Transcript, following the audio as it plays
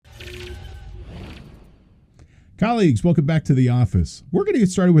Colleagues, welcome back to the office. We're going to get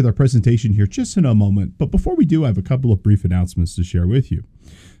started with our presentation here just in a moment, but before we do, I have a couple of brief announcements to share with you.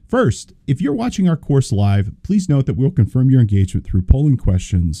 First, if you're watching our course live, please note that we'll confirm your engagement through polling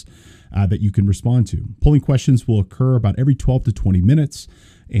questions that you can respond to. Polling questions will occur about every 12 to 20 minutes,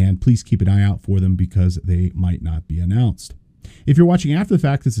 and please keep an eye out for them because they might not be announced. If you're watching after the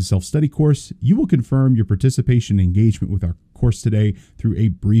fact, it's a self-study course. You will confirm your participation and engagement with our course today through a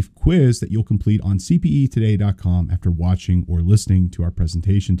brief quiz that you'll complete on cpetoday.com after watching or listening to our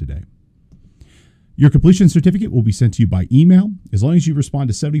presentation today. Your completion certificate will be sent to you by email. As long as you respond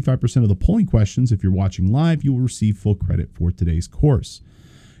to 75% of the polling questions, if you're watching live, you will receive full credit for today's course.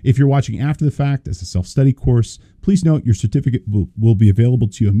 If you're watching after the fact as a self-study course, please note your certificate will be available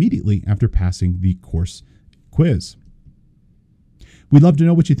to you immediately after passing the course quiz. We'd love to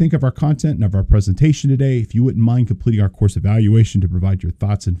know what you think of our content and of our presentation today. If you wouldn't mind completing our course evaluation to provide your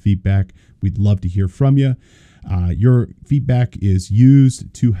thoughts and feedback, we'd love to hear from you. Your feedback is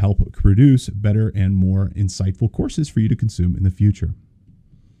used to help produce better and more insightful courses for you to consume in the future.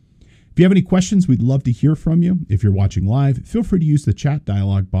 If you have any questions, we'd love to hear from you. If you're watching live, feel free to use the chat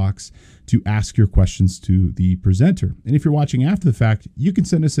dialog box to ask your questions to the presenter. And if you're watching after the fact, you can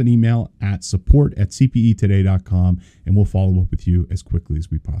send us an email at support@cpetoday.com and we'll follow up with you as quickly as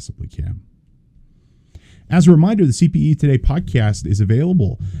we possibly can. As a reminder, the CPE Today podcast is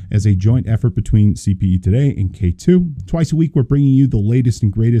available as a joint effort between CPE Today and K2. Twice a week, we're bringing you the latest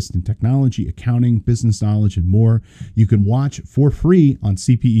and greatest in technology, accounting, business knowledge, and more. You can watch for free on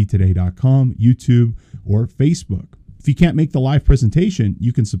cpetoday.com, YouTube, or Facebook. If you can't make the live presentation,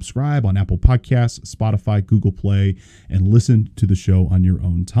 you can subscribe on Apple Podcasts, Spotify, Google Play, and listen to the show on your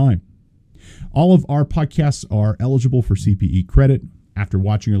own time. All of our podcasts are eligible for CPE credit. After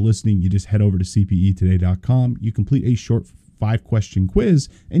watching or listening, you just head over to cpetoday.com. You complete a short 5-question quiz,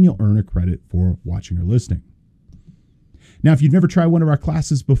 and you'll earn a credit for watching or listening. Now, if you've never tried one of our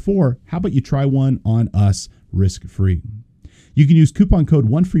classes before, how about you try one on us risk-free? You can use coupon code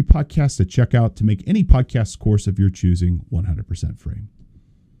ONEFREEPODCAST at checkout to make any podcast course of your choosing 100% free.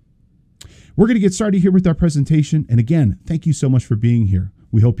 We're going to get started here with our presentation. And again, thank you so much for being here.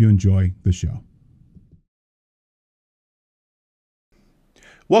 We hope you enjoy the show.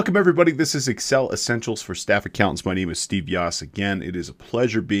 Welcome, everybody. This is Excel Essentials for Staff Accountants. My name is Steve Yoss. Again, it is a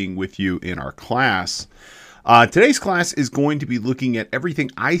pleasure being with you in our class. Today's class is going to be looking at everything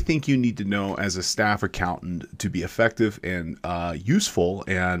I think you need to know as a staff accountant to be effective and useful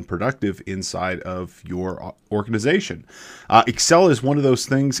and productive inside of your organization. Excel is one of those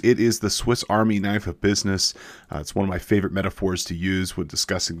things. It is the Swiss Army knife of business. It's one of my favorite metaphors to use when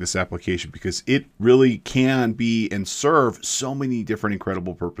discussing this application because it really can be and serve so many different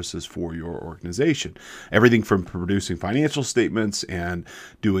incredible purposes for your organization. Everything from producing financial statements and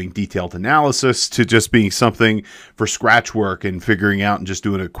doing detailed analysis to just being something for scratch work and figuring out and just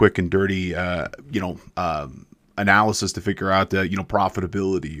doing a quick and dirty, analysis to figure out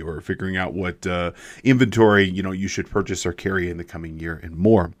profitability or figuring out what inventory you should purchase or carry in the coming year and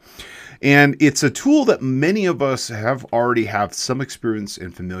more. And it's a tool that many of us already have some experience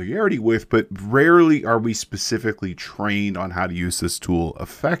and familiarity with, but rarely are we specifically trained on how to use this tool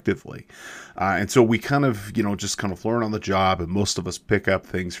effectively. And so we kind of learn on the job, and most of us pick up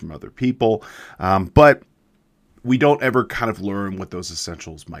things from other people, but we don't ever kind of learn what those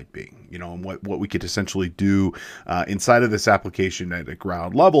essentials might be, and what we could essentially do inside of this application at a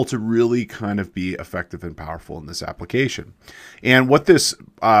ground level to really kind of be effective and powerful in this application. And what this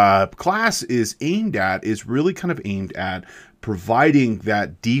class is aimed at is really kind of aimed at providing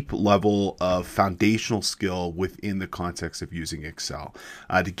that deep level of foundational skill within the context of using Excel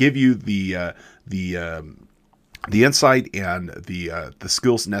to give you the insight and the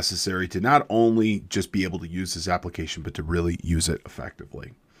skills necessary to not only just be able to use this application, but to really use it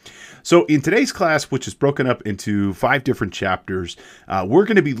effectively. So in today's class, which is broken up into 5 different chapters, we're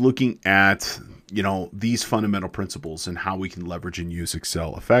going to be looking at these fundamental principles and how we can leverage and use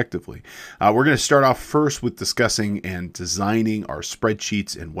Excel effectively. We're going to start off first with discussing and designing our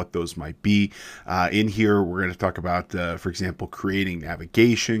spreadsheets and what those might be. In here, we're going to talk about, for example, creating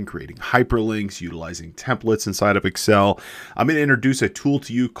navigation, creating hyperlinks, utilizing templates inside of Excel. I'm going to introduce a tool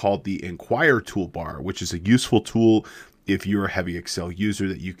to you called the Inquire toolbar, which is a useful tool if you're a heavy Excel user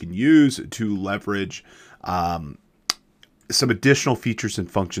that you can use to leverage some additional features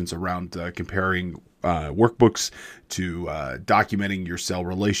and functions around comparing workbooks to documenting your cell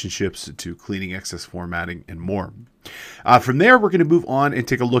relationships, to cleaning excess formatting, and more. From there, we're going to move on and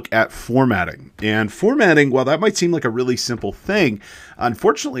take a look at formatting. And formatting, while that might seem like a really simple thing,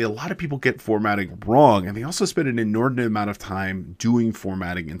 unfortunately, a lot of people get formatting wrong, and they also spend an inordinate amount of time doing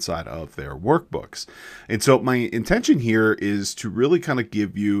formatting inside of their workbooks. And so my intention here is to really kind of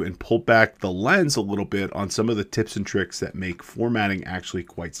give you and pull back the lens a little bit on some of the tips and tricks that make formatting actually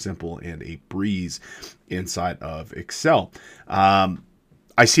quite simple and a breeze inside of Excel.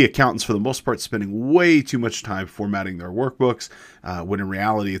 I see accountants, for the most part, spending way too much time formatting their workbooks, when in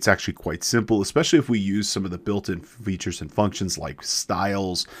reality, it's actually quite simple, especially if we use some of the built-in features and functions like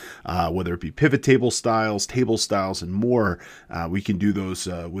styles, whether it be pivot table styles, and more. We can do those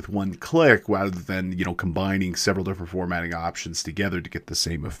with one click rather than, combining several different formatting options together to get the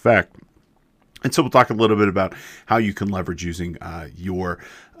same effect. And so we'll talk a little bit about how you can leverage using your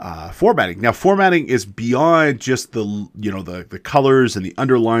formatting. Now, formatting is beyond just the colors and the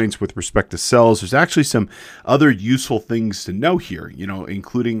underlines with respect to cells. There's actually some other useful things to know here,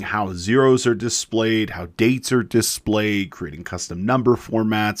 including how zeros are displayed, how dates are displayed, creating custom number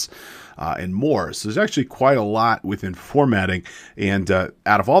formats, and more. So there's actually quite a lot within formatting. And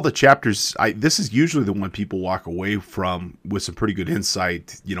out of all the chapters, this is usually the one people walk away from with some pretty good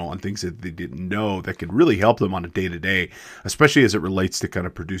insight, on things that they didn't know that could really help them on a day-to-day, especially as it relates to kind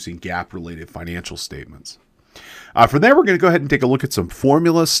of producing GAAP-related financial statements. From there, we're going to go ahead and take a look at some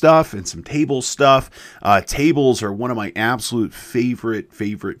formula stuff and some table stuff. Tables are one of my absolute favorite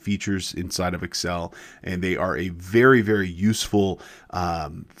features inside of Excel, and they are a very, very useful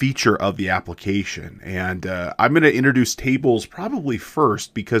feature of the application. And I'm going to introduce tables probably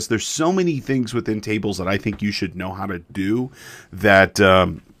first because there's so many things within tables that I think you should know how to do that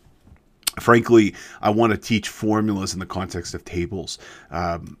frankly, I want to teach formulas in the context of tables.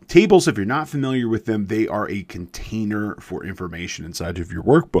 Tables, if you're not familiar with them, they are a container for information inside of your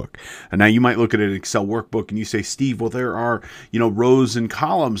workbook. And now you might look at an Excel workbook and you say, Steve, well, there are, rows and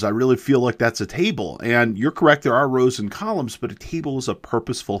columns. I really feel like that's a table. And you're correct, there are rows and columns, but a table is a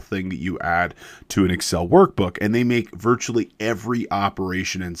purposeful thing that you add to an Excel workbook. And they make virtually every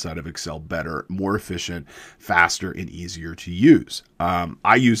operation inside of Excel better, more efficient, faster, and easier to use.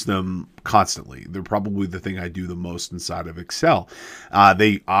 I use them constantly. They're probably the thing I do the most inside of Excel.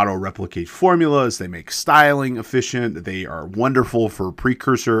 They auto-replicate formulas. They make styling efficient. They are wonderful for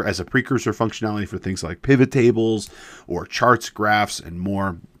precursor functionality for things like pivot tables or charts, graphs, and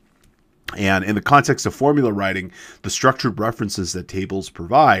more. And in the context of formula writing, the structured references that tables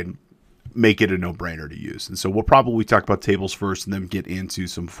provide make it a no-brainer to use. And so we'll probably talk about tables first and then get into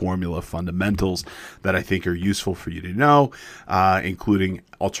some formula fundamentals that I think are useful for you to know, including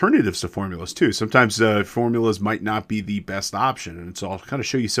alternatives to formulas too. Sometimes formulas might not be the best option. And so I'll kind of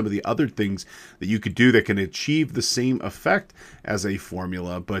show you some of the other things that you could do that can achieve the same effect as a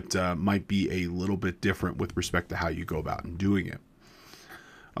formula, but might be a little bit different with respect to how you go about doing it.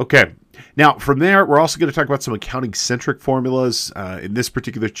 Okay, now from there, we're also going to talk about some accounting-centric formulas. In this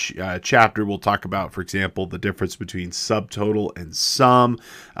particular chapter, we'll talk about, for example, the difference between subtotal and sum,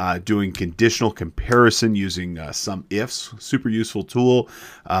 doing conditional comparison using SUMIFs, super useful tool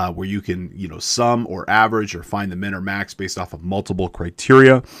where you can, sum or average or find the min or max based off of multiple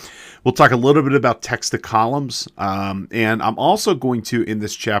criteria. We'll talk a little bit about text to columns, and I'm also going to, in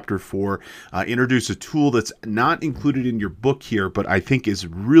this chapter 4, introduce a tool that's not included in your book here, but I think is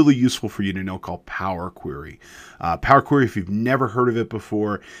really useful for you to know, called Power Query. Power Query, if you've never heard of it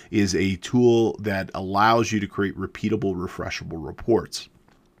before, is a tool that allows you to create repeatable, refreshable reports.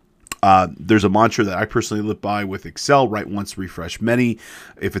 There's a mantra that I personally live by with Excel: write once, refresh many.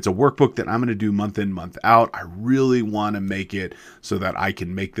 If it's a workbook that I'm going to do month in, month out, I really want to make it so that I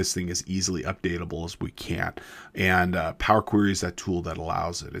can make this thing as easily updatable as we can. And Power Query is that tool that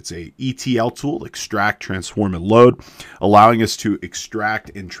allows it. It's a ETL tool, extract, transform, and load, allowing us to extract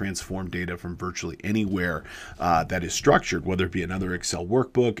and transform data from virtually anywhere that is structured, whether it be another Excel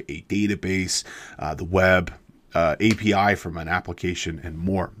workbook, a database, the web, API from an application, and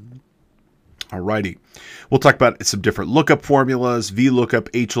more. Alrighty, we'll talk about some different lookup formulas, VLOOKUP,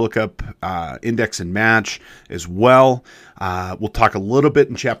 HLOOKUP, index and match as well. We'll talk a little bit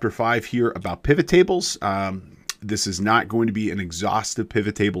in chapter 5 here about pivot tables. This is not going to be an exhaustive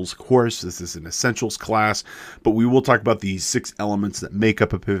pivot tables course. This is an essentials class, but we will talk about the 6 elements that make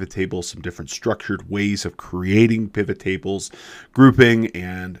up a pivot table, some different structured ways of creating pivot tables, grouping,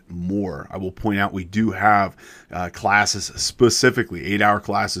 and more. I will point out we do have classes, specifically 8-hour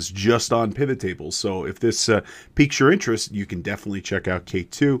classes just on pivot tables. So if this piques your interest, you can definitely check out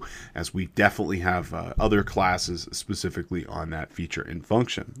K2, as we definitely have other classes specifically on that feature and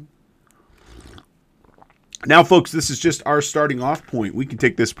function. Now, folks, this is just our starting off point. We can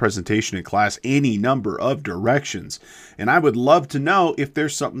take this presentation in class any number of directions. And I would love to know if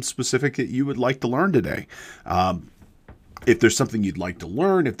there's something specific that you would like to learn today. If there's something you'd like to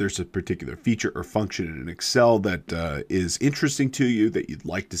learn, if there's a particular feature or function in Excel that is interesting to you, that you'd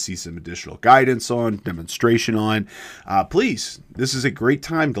like to see some additional guidance on, demonstration on, please, this is a great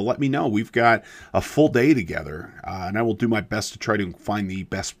time to let me know. We've got a full day together, and I will do my best to try to find the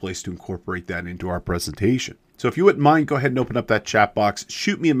best place to incorporate that into our presentation. So if you wouldn't mind, go ahead and open up that chat box,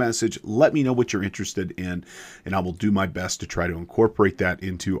 shoot me a message, let me know what you're interested in, and I will do my best to try to incorporate that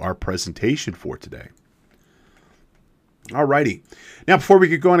into our presentation for today. Alrighty. Now, before we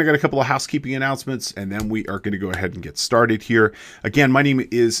get going, I got a couple of housekeeping announcements, and then we are going to go ahead and get started here. Again, my name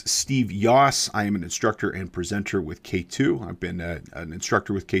is Steve Yoss. I am an instructor and presenter with K2. I've been an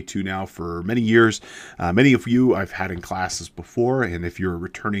instructor with K2 now for many years. Many of you I've had in classes before, and if you're a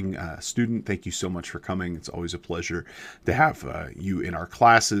returning student, thank you so much for coming. It's always a pleasure to have you in our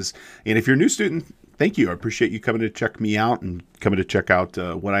classes. And if you're a new student, thank you. I appreciate you coming to check me out and coming to check out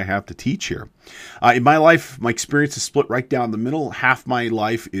what I have to teach here. In my life, my experience is split right down the middle. Half my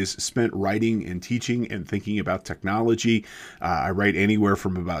life is spent writing and teaching and thinking about technology. I write anywhere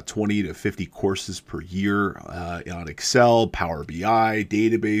from about 20 to 50 courses per year on Excel, Power BI,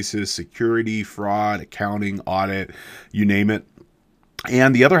 databases, security, fraud, accounting, audit, you name it.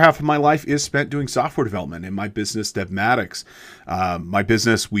 And the other half of my life is spent doing software development in my business, Devmatics. My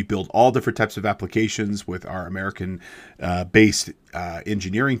business, we build all different types of applications with our American-based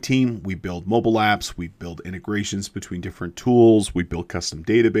engineering team. We build mobile apps. We build integrations between different tools. We build custom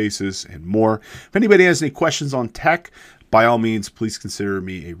databases and more. If anybody has any questions on tech, by all means, please consider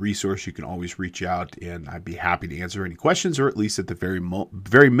me a resource. You can always reach out, and I'd be happy to answer any questions, or at least at the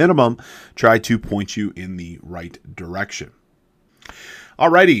very minimum, try to point you in the right direction.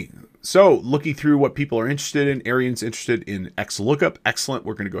 Alrighty, so looking through what people are interested in, Arian's interested in XLOOKUP. Excellent.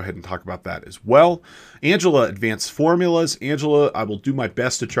 We're going to go ahead and talk about that as well. Angela, advanced formulas. Angela, I will do my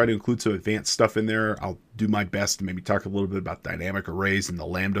best to try to include some advanced stuff in there. I'll do my best to maybe talk a little bit about dynamic arrays and the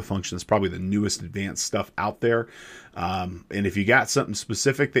Lambda function. That's probably the newest advanced stuff out there. And if you got something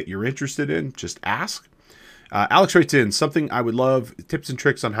specific that you're interested in, just ask. Alex writes in, something I would love, tips and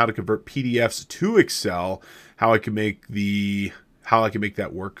tricks on how to convert PDFs to Excel, how I can make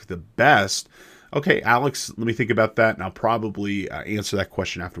that work the best. Okay, Alex, let me think about that, and I'll probably answer that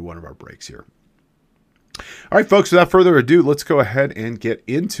question after one of our breaks here. All right, folks, without further ado, let's go ahead and get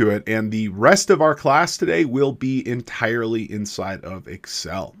into it. And the rest of our class today will be entirely inside of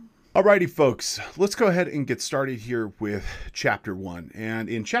Excel. Alrighty, folks, let's go ahead and get started here with Chapter 1. And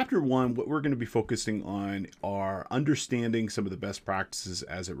in Chapter 1, what we're going to be focusing on are understanding some of the best practices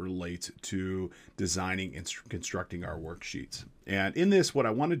as it relates to designing and constructing our worksheets. And in this, what I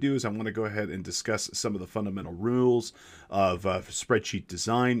want to do is I want to go ahead and discuss some of the fundamental rules of spreadsheet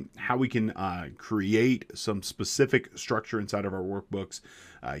design, how we can create some specific structure inside of our workbooks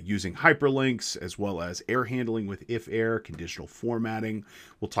using hyperlinks, as well as error handling with if-error, conditional formatting.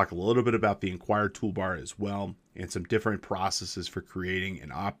 We'll talk a little bit about the Inquire toolbar as well, and some different processes for creating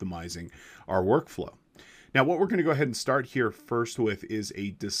and optimizing our workflow. Now, what we're going to go ahead and start here first with is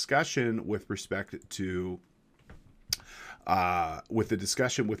a discussion with respect to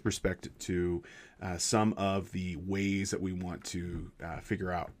some of the ways that we want to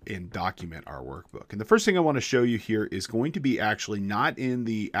figure out and document our workbook. And the first thing I want to show you here is going to be actually not in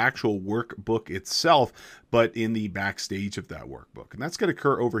the actual workbook itself, but in the backstage of that workbook. And that's going to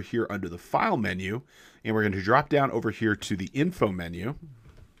occur over here under the File menu, and we're going to drop down over here to the Info menu.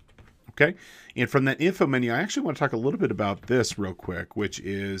 Okay, and from that Info menu, I actually want to talk a little bit about this real quick, which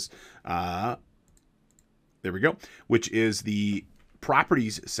is there we go, which is the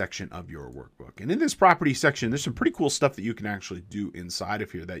properties section of your workbook. And in this properties section, there's some pretty cool stuff that you can actually do inside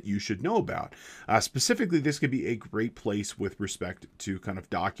of here that you should know about. Specifically, this could be a great place with respect to kind of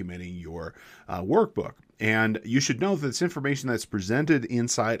documenting your workbook. And you should know that this information that's presented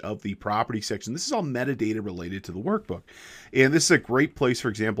inside of the property section, this is all metadata related to the workbook. And this is a great place, for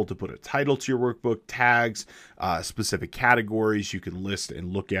example, to put a title to your workbook, tags, specific categories. You can list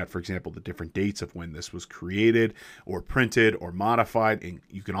and look at, for example, the different dates of when this was created or printed or modified. And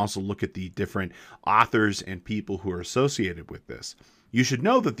you can also look at the different authors and people who are associated with this. You should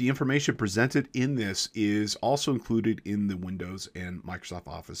know that the information presented in this is also included in the Windows and Microsoft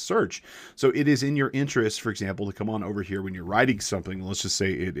Office search. So it is in your interest, for example, to come on over here when you're writing something. Let's just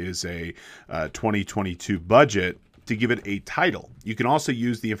say it is a 2022 budget, to give it a title. You can also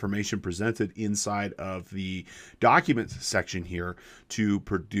use the information presented inside of the documents section here to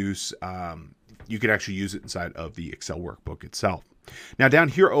produce, you can actually use it inside of the Excel workbook itself. Now down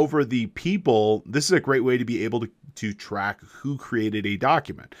here over the people, this is a great way to be able to track who created a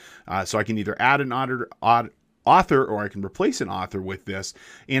document. So I can either add an author or I can replace an author with this.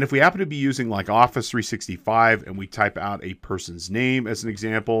 And if we happen to be using like Office 365 and we type out a person's name as an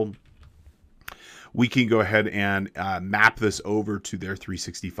example, we can go ahead and map this over to their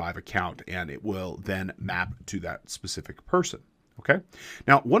 365 account, and it will then map to that specific person. Okay.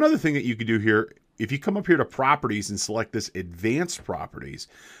 Now, one other thing that you can do here, if you come up here to properties and select this advanced properties,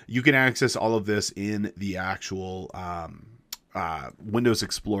 you can access all of this in the actual Windows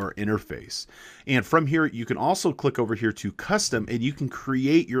Explorer interface. And from here, you can also click over here to custom, and you can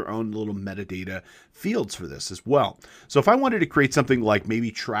create your own little metadata fields for this as well. So if I wanted to create something like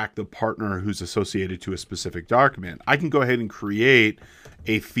maybe track the partner who's associated to a specific document, I can go ahead and create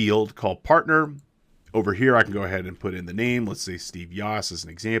a field called partner. Over here, I can go ahead and put in the name. Let's say Steve Yoss as an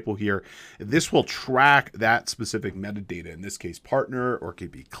example here. This will track that specific metadata, in this case, partner, or it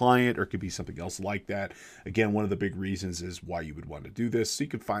could be client, or it could be something else like that. Again, one of the big reasons is why you would want to do this, so you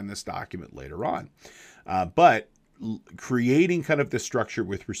could find this document later on. But creating kind of the structure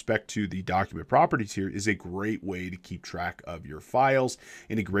with respect to the document properties here is a great way to keep track of your files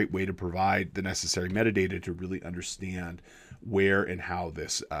and a great way to provide the necessary metadata to really understand where and how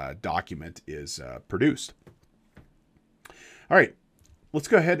this document is produced. All right, let's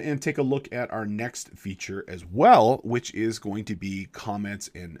go ahead and take a look at our next feature as well, which is going to be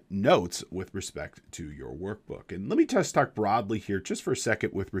comments and notes with respect to your workbook. And let me just talk broadly here just for a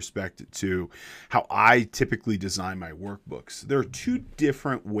second with respect to how I typically design my workbooks. There are two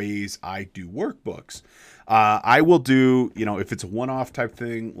different ways I do workbooks. I will do, if it's a one-off type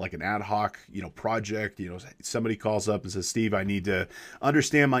thing, like an ad hoc, project, somebody calls up and says, Steve, I need to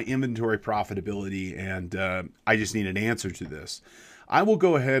understand my inventory profitability, and I just need an answer to this. I will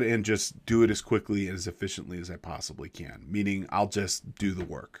go ahead and just do it as quickly and as efficiently as I possibly can, meaning I'll just do the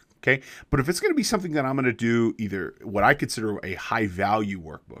work. Okay. But if it's going to be something that I'm going to do, either what I consider a high value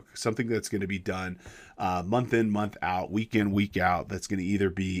workbook, something that's going to be done month in, month out, week in, week out, that's going to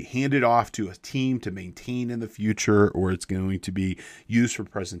either be handed off to a team to maintain in the future, or it's going to be used for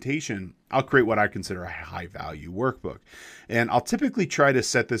presentation, I'll create what I consider a high value workbook. And I'll typically try to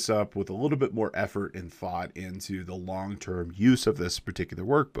set this up with a little bit more effort and thought into the long-term use of this particular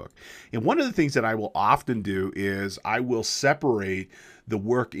workbook. And one of the things that I will often do is I will separate the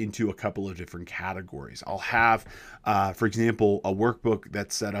work into a couple of different categories. I'll have, for example, a workbook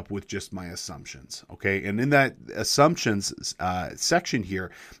that's set up with just my assumptions. Okay. And in that assumptions section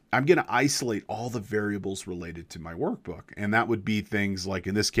here, I'm going to isolate all the variables related to my workbook. And that would be things like,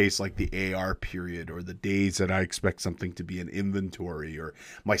 in this case, like the AR period, or the days that I expect something to be in inventory, or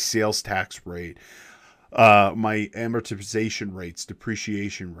my sales tax rate, my amortization rates,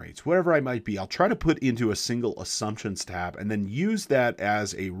 depreciation rates, whatever I might be. I'll try to put into a single assumptions tab and then use that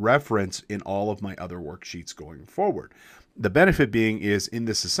as a reference in all of my other worksheets going forward. The benefit being is in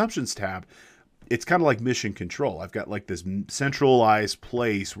this assumptions tab, it's kind of like mission control. I've got like this centralized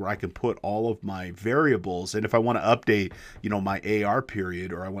place where I can put all of my variables. And if I want to update, my AR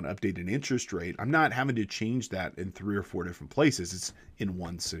period, or I want to update an interest rate, I'm not having to change that in 3 or 4 different places. It's in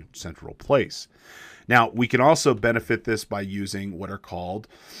one central place. Now, we can also benefit this by using what are called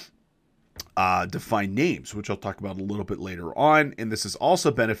defined names, which I'll talk about a little bit later on. And this is also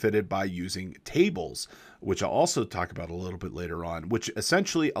benefited by using tables, which I'll also talk about a little bit later on, which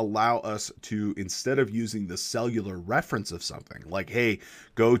essentially allow us to, instead of using the cellular reference of something like, hey,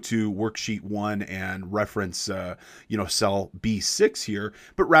 go to worksheet 1 and reference, cell B6 here,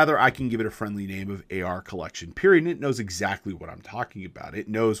 but rather I can give it a friendly name of AR collection period. And it knows exactly what I'm talking about. It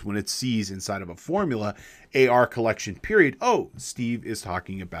knows when it sees inside of a formula, AR collection period, oh, Steve is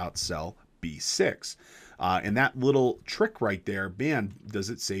talking about cell B6. And that little trick right there, man,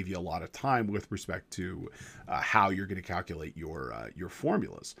 does it save you a lot of time with respect to how you're going to calculate your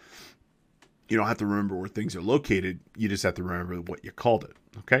formulas. You don't have to remember where things are located. You just have to remember what you called it.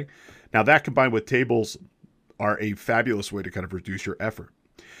 Okay. Now that combined with tables are a fabulous way to kind of reduce your effort.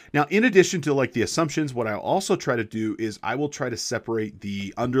 Now, in addition to like the assumptions, what I'll also try to do is I will try to separate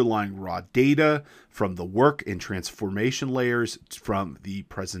the underlying raw data from the work and transformation layers from the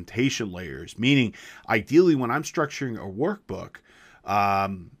presentation layers. Meaning, ideally, when I'm structuring a workbook,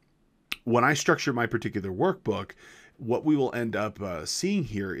 when I structure my particular workbook, what we will end up seeing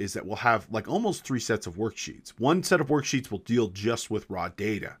here is that we'll have like almost 3 sets of worksheets. One set of worksheets will deal just with raw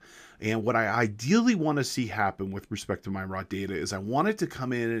data. And what I ideally want to see happen with respect to my raw data is I want it to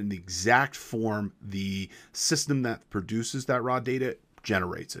come in the exact form the system that produces that raw data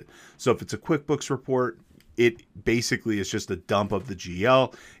generates it. So if it's a QuickBooks report, it basically is just a dump of the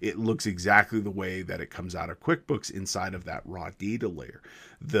GL. It looks exactly the way that it comes out of QuickBooks inside of that raw data layer.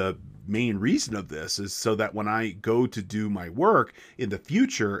 The main reason of this is so that when I go to do my work in the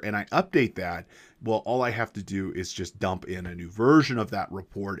future and I update that, well, all I have to do is just dump in a new version of that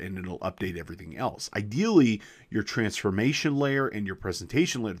report and it'll update everything else. Ideally, your transformation layer and your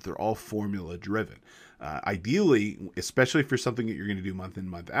presentation layer, they're all formula driven. Ideally, especially for something that you're going to do month in,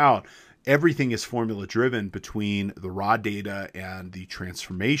 month out, everything is formula driven between the raw data and the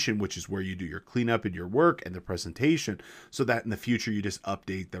transformation, which is where you do your cleanup and your work, and the presentation, so that in the future you just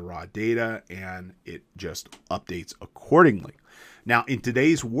update the raw data and it just updates accordingly. Now, in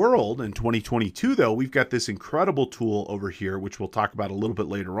today's world, in 2022, though, we've got this incredible tool over here, which we'll talk about a little bit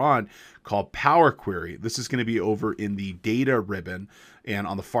later on, called Power Query. This is going to be over in the data ribbon. And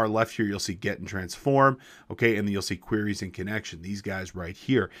on the far left here, you'll see Get and Transform. Okay, and then you'll see Queries and Connection, these guys right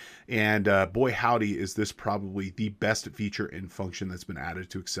here. And boy, howdy, is this probably the best feature and function that's been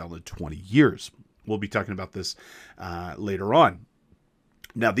added to Excel in 20 years. We'll be talking about this later on.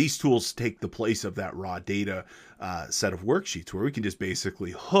 Now, these tools take the place of that raw data set of worksheets where we can just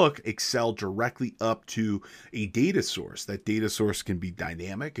basically hook Excel directly up to a data source. That data source can be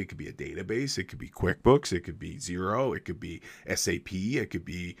dynamic. It could be a database. It could be QuickBooks. It could be Xero. It could be SAP. It could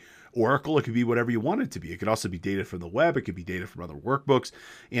be Oracle. It could be whatever you want it to be. It could also be data from the web. It could be data from other workbooks.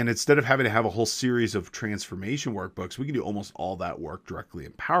 And instead of having to have a whole series of transformation workbooks, we can do almost all that work directly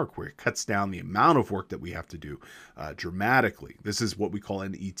in Power Query. It cuts down the amount of work that we have to do dramatically. This is what we call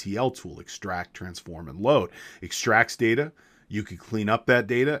an ETL tool: extract, transform, and load. Extracts data. You can clean up that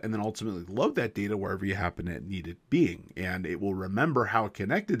data and then ultimately load that data wherever you happen to need it being. And it will remember how it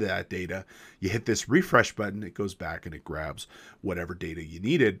connected to that data. You hit this refresh button, it goes back and it grabs whatever data you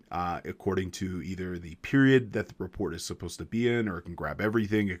needed according to either the period that the report is supposed to be in, or it can grab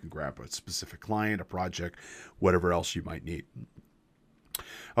everything. It can grab a specific client, a project, whatever else you might need.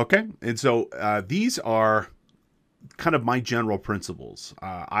 Okay, and so these are kind of my general principles.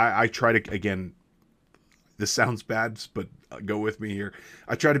 I try to, again, this sounds bad, but go with me here.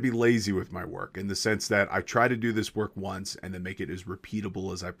 I try to be lazy with my work in the sense that I try to do this work once and then make it as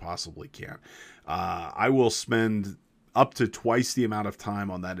repeatable as I possibly can. I will spend up to twice the amount of time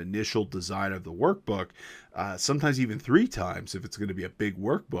on that initial design of the workbook, sometimes even 3 times if it's going to be a big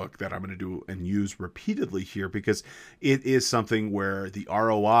workbook that I'm going to do and use repeatedly here, because it is something where the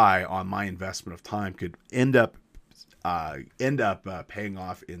ROI on my investment of time could end up paying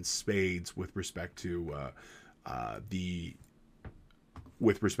off in spades with respect to the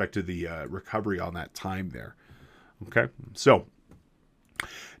recovery on that time there. Okay, so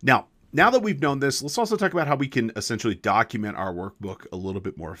now that we've known this, let's also talk about how we can essentially document our workbook a little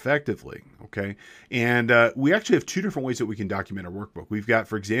bit more effectively, okay? And we actually have 2 different ways that we can document our workbook. We've got,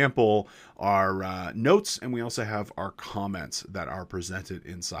 for example, our notes, and we also have our comments that are presented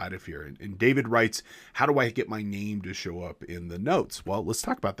inside of here. And David writes, how do I get my name to show up in the notes? Well, let's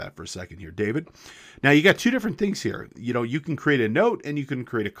talk about that for a second here, David. Now, you got 2 different things here. You know, you can create a note and you can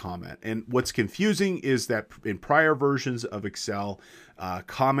create a comment. And what's confusing is that in prior versions of Excel,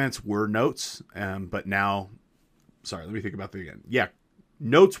 comments were notes, but now, sorry, let me think about that again. Yeah,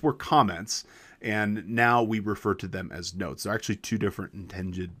 notes were comments, and now we refer to them as notes. They're actually 2 different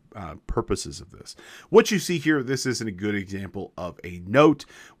intended purposes of this. What you see here, this isn't a good example of a note.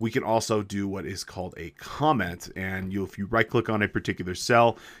 We can also do what is called a comment, and if you right click on a particular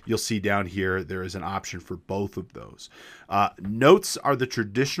cell, you'll see down here there is an option for both of those. Notes are the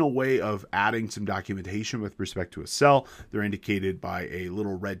traditional way of adding some documentation with respect to a cell. They're indicated by a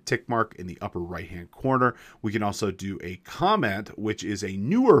little red tick mark in the upper right hand corner. We can also do a comment, which is a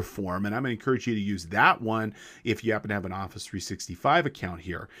newer form, and I'm going to encourage you to use that one if you happen to have an Office 365 account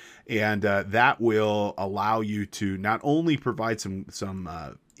here. And that will allow you to not only provide some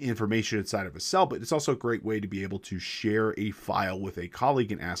information inside of a cell, but it's also a great way to be able to share a file with a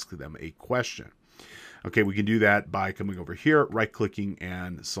colleague and ask them a question. Okay, we can do that by coming over here, right-clicking,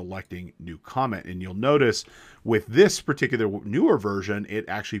 and selecting New Comment. And you'll notice with this particular newer version, it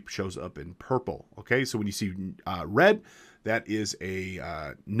actually shows up in purple. Okay, so when you see red, that is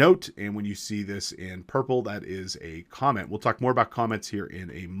a note. And when you see this in purple, that is a comment. We'll talk more about comments here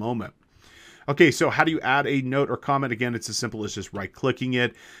in a moment. Okay, so how do you add a note or comment? Again, it's as simple as just right-clicking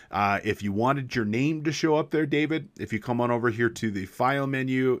it. If you wanted your name to show up there, David, if you come on over here to the File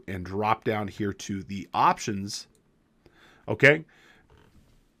menu and drop down here to the Options, okay,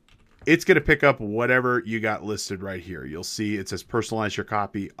 it's going to pick up whatever you got listed right here. You'll see it says personalize your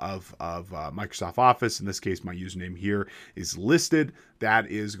copy of Microsoft Office. In this case, my username here is listed. That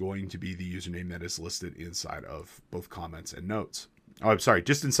is going to be the username that is listed inside of both comments and notes. Oh, I'm sorry,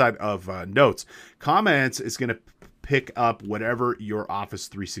 just inside of notes. Comments is going to pick up whatever your Office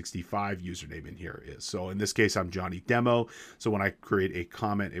 365 username in here is. So in this case, I'm Johnny Demo. So when I create a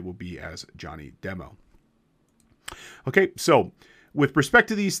comment, it will be as Johnny Demo. Okay, so with respect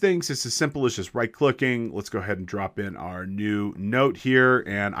to these things, it's as simple as just right-clicking. Let's go ahead and drop in our new note here.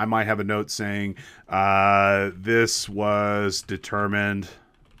 And I might have a note saying, this was determined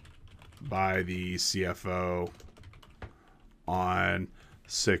by the CFO on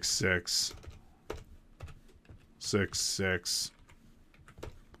 6/6/66.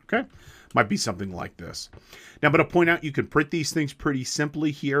 Okay, might be something like this. Now, I'm going to point out you can print these things pretty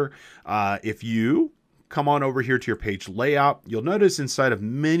simply here. If you come on over here to your page layout, you'll notice inside of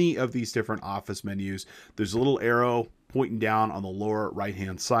many of these different Office menus, there's a little arrow pointing down on the lower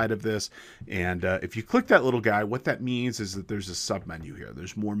right-hand side of this. And if you click that little guy, what that means is that there's a sub-menu here.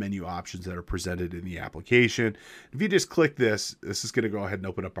 There's more menu options that are presented in the application. If you just click this, this is going to go ahead and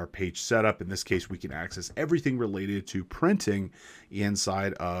open up our page setup. In this case, we can access everything related to printing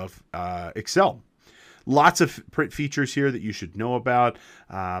inside of Excel. Lots of print features here that you should know about.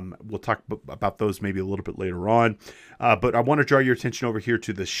 We'll talk about those maybe a little bit later on. But I want to draw your attention over here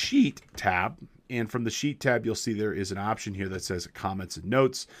to the Sheet tab. And from the Sheet tab, you'll see there is an option here that says Comments and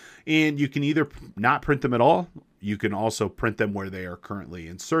Notes. And you can either not print them at all. You can also print them where they are currently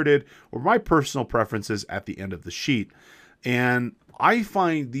inserted, or my personal preference is at the end of the sheet. And I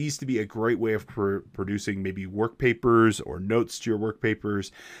find these to be a great way of producing maybe work papers or notes to your work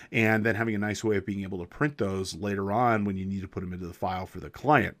papers, and then having a nice way of being able to print those later on when you need to put them into the file for the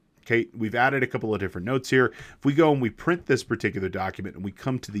client. Okay, we've added a couple of different notes here. If we go and we print this particular document and we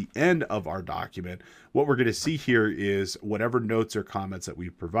come to the end of our document, what we're going to see here is whatever notes or comments that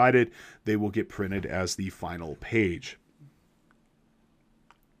we've provided, they will get printed as the final page.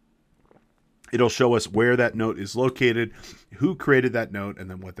 It'll show us where that note is located, who created that note,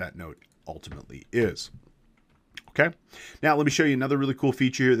 and then what that note ultimately is. Okay, now let me show you another really cool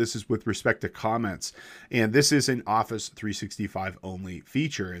feature here. This is with respect to comments, and this is an Office 365 only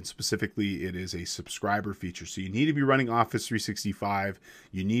feature, and specifically it is a subscriber feature. So you need to be running Office 365.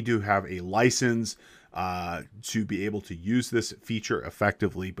 You need to have a license to be able to use this feature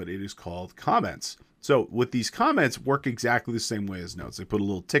effectively, but it is called comments. So with these comments, work exactly the same way as notes. They put a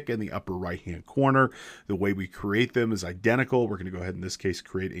little tick in the upper right-hand corner. The way we create them is identical. We're going to go ahead, in this case,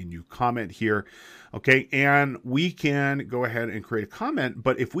 create a new comment here. Okay, and we can go ahead and create a comment,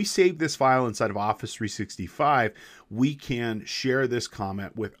 but if we save this file inside of Office 365, we can share this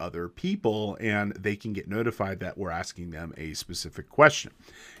comment with other people, and they can get notified that we're asking them a specific question.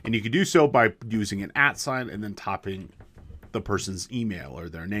 And you can do so by using an @ sign and then topping the person's email or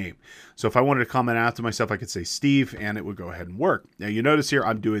their name. So if I wanted to comment out to myself, I could say Steve, and it would go ahead and work. Now you notice here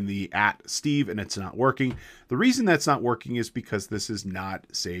I'm doing the @Steve and it's not working. The reason that's not working is because this is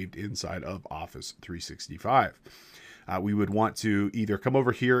not saved inside of Office 365. We would want to either come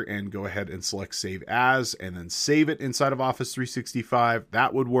over here and go ahead and select Save As and then save it inside of Office 365.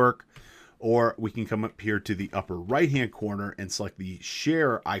 That would work. Or we can come up here to the upper right-hand corner and select the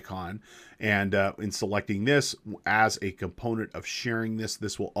share icon. And in selecting this as a component of sharing this,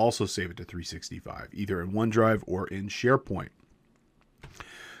 this will also save it to 365, either in OneDrive or in SharePoint.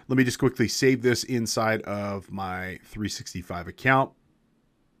 Let me just quickly save this inside of my 365 account.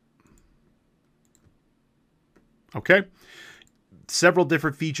 Okay. Several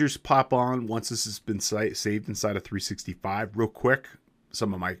different features pop on once this has been saved inside of 365. Real quick,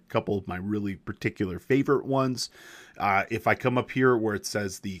 couple of my really particular favorite ones. If I come up here where it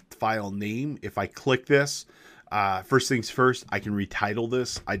says the file name, if I click this, first things first, I can retitle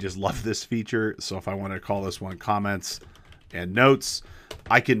this. I just love this feature. So if I want to call this one Comments and Notes,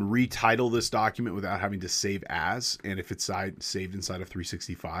 I can retitle this document without having to save as, and if it's saved inside of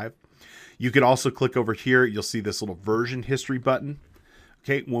 365. You can also click over here. You'll see this little version history button.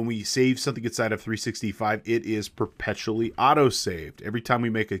 Okay, when we save something inside of 365, it is perpetually auto-saved. Every time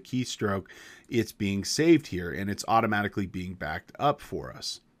we make a keystroke, it's being saved here, and it's automatically being backed up for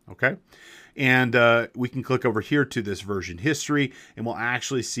us. Okay, and we can click over here to this version history, and we'll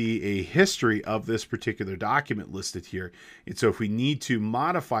actually see a history of this particular document listed here. And so if we need to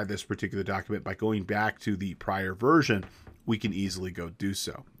modify this particular document by going back to the prior version, we can easily go do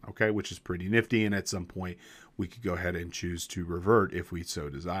so, okay, which is pretty nifty. And at some point, we could go ahead and choose to revert if we so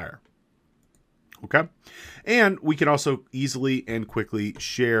desire. Okay, and we can also easily and quickly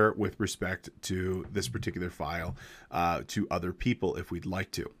share with respect to this particular file to other people if we'd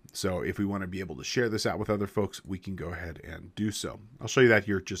like to. So if we want to be able to share this out with other folks, we can go ahead and do so. I'll show you that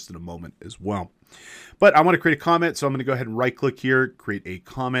here just in a moment as well. But I want to create a comment, so I'm going to go ahead and right click here, create a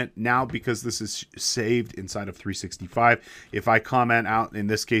comment. Now, because this is saved inside of 365, if I comment out, in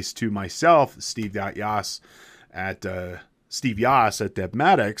this case to myself, Steve.Yass at Steve Yass at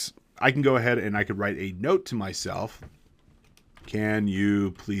Devmatics, I can go ahead and I could write a note to myself. Can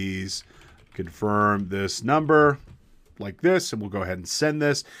you please confirm this number? Like this, and we'll go ahead and send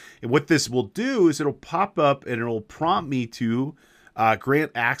this. And what this will do is it'll pop up and it'll prompt me to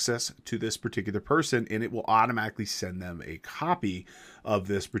grant access to this particular person, and it will automatically send them a copy of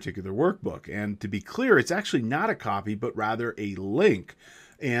this particular workbook. And to be clear, it's actually not a copy, but rather a link.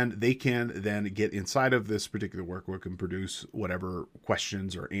 And they can then get inside of this particular workbook and produce whatever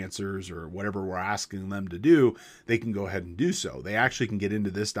questions or answers or whatever we're asking them to do. They can go ahead and do so. They actually can get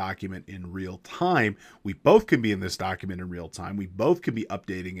into this document in real time. We both can be in this document in real time. We both can be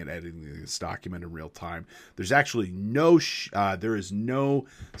updating and editing this document in real time. There's actually there is no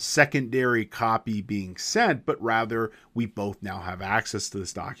secondary copy being sent, but rather we both now have access to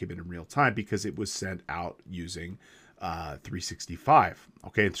this document in real time because it was sent out using 365.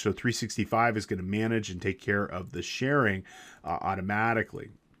 Okay, so 365 is going to manage and take care of the sharing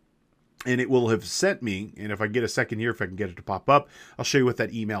automatically. And it will have sent me, and if I get a second here, if I can get it to pop up, I'll show you what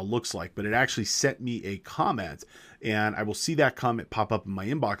that email looks like. But it actually sent me a comment, and I will see that comment pop up in my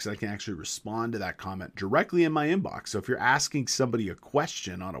inbox, and I can actually respond to that comment directly in my inbox. So if you're asking somebody a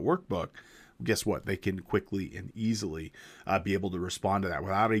question on a workbook, guess what? They can quickly and easily be able to respond to that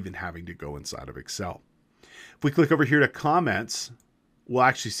without even having to go inside of Excel. If we click over here to comments, we'll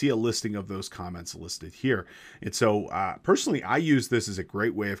actually see a listing of those comments listed here. And so personally, I use this as a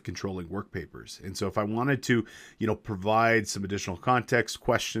great way of controlling work papers. And so if I wanted to, provide some additional context,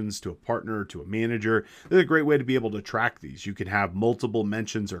 questions to a partner, to a manager, this is a great way to be able to track these. You can have multiple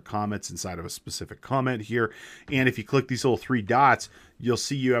mentions or comments inside of a specific comment here. And if you click these little three dots, you'll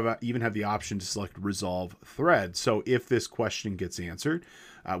see you even have the option to select resolve thread. So if this question gets answered,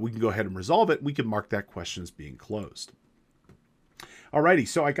 we can go ahead and resolve it. We can mark that question as being closed. Alrighty,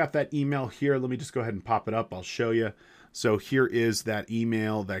 so I got that email here. Let me just go ahead and pop it up. I'll show you. So here is that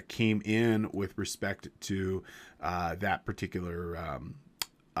email that came in with respect to that particular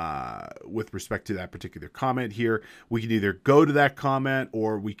comment here. We can either go to that comment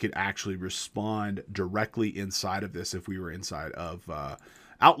or we could actually respond directly inside of this if we were inside of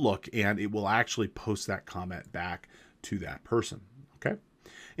Outlook, and it will actually post that comment back to that person. Okay.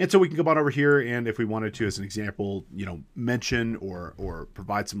 And so we can come on over here, and if we wanted to, as an example, mention or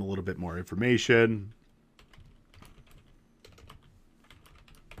provide some a little bit more information.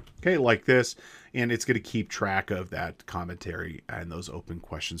 Okay, like this, and it's going to keep track of that commentary and those open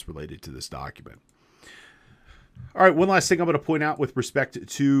questions related to this document. All right, one last thing I'm going to point out with respect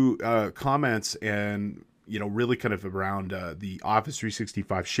to comments and really kind of around the Office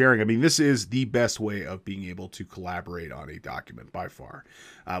 365 sharing. I mean, this is the best way of being able to collaborate on a document by far.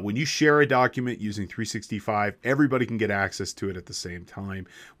 When you share a document using 365, everybody can get access to it at the same time.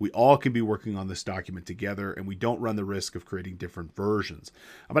 We all can be working on this document together, and we don't run the risk of creating different versions.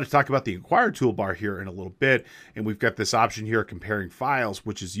 I'm going to talk about the Inquire toolbar here in a little bit, and we've got this option here, comparing files,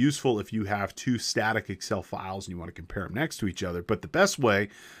 which is useful if you have two static Excel files and you want to compare them next to each other. But the best way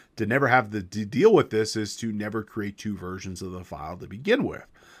to never have to deal with this is to never create two versions of the file to begin with.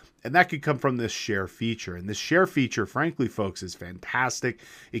 And that could come from this share feature. And this share feature, frankly, folks, is fantastic.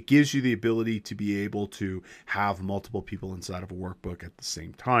 It gives you the ability to be able to have multiple people inside of a workbook at the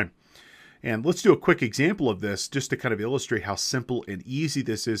same time. And let's do a quick example of this just to kind of illustrate how simple and easy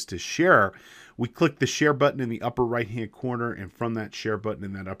this is to share. We click the share button in the upper right-hand corner, and from that share button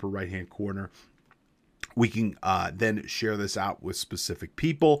in that upper right-hand corner, we can then share this out with specific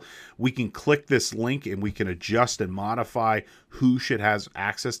people. We can click this link and we can adjust and modify who should have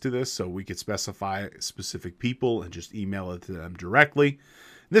access to this. So we could specify specific people and just email it to them directly. In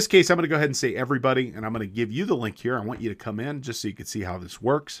this case, I'm going to go ahead and say everybody, and I'm going to give you the link here. I want you to come in just so you can see how this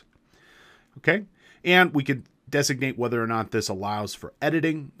works. Okay. And we could designate whether or not this allows for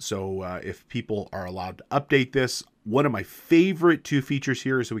editing. So if people are allowed to update this. One of my favorite two features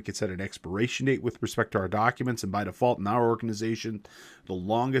here is that we can set an expiration date with respect to our documents. And by default in our organization, the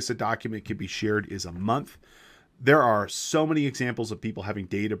longest a document can be shared is a month. There are so many examples of people having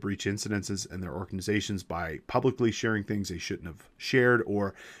data breach incidences in their organizations by publicly sharing things they shouldn't have shared,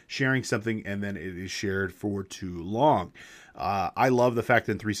 or sharing something and then it is shared for too long. I love the fact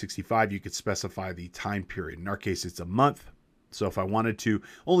that in 365 you could specify the time period. In our case, it's a month. So if I wanted to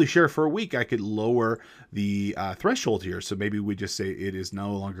only share for a week, I could lower the threshold here. So maybe we just say it is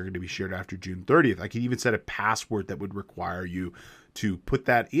no longer going to be shared after June 30th. I could even set a password that would require you to put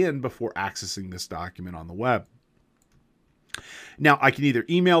that in before accessing this document on the web. Now, I can either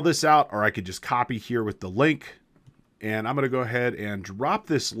email this out or I could just copy here with the link. And I'm going to go ahead and drop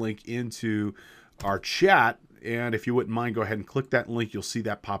this link into our chat. And if you wouldn't mind, go ahead and click that link. You'll see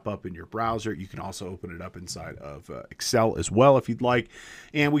that pop up in your browser. You can also open it up inside of Excel as well if you'd like.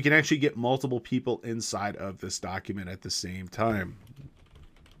 And we can actually get multiple people inside of this document at the same time.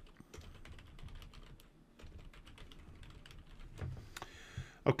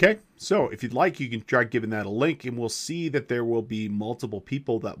 Okay, so if you'd like, you can try giving that a link, and we'll see that there will be multiple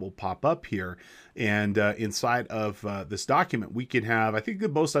people that will pop up here. And inside of this document, we can have, I think the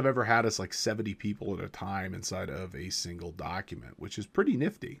most I've ever had is like 70 people at a time inside of a single document, which is pretty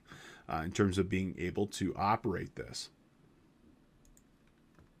nifty in terms of being able to operate this.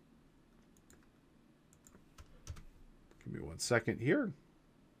 Give me 1 second here.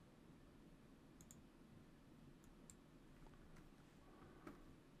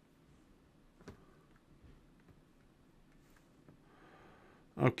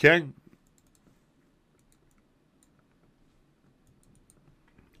 Okay.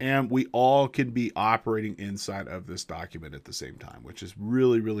 And we all can be operating inside of this document at the same time, which is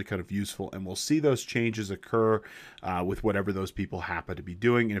really, really kind of useful. And we'll see those changes occur with whatever those people happen to be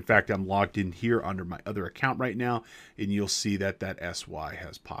doing. And in fact, I'm logged in here under my other account right now, and you'll see that that SY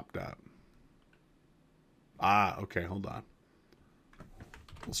has popped up. Okay, hold on.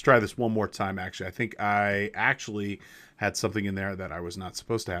 Let's try this one more time, actually. I think I actually had something in there that I was not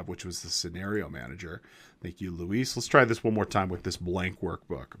supposed to have, which was the scenario manager. Thank you, Luis. Let's try this one more time with this blank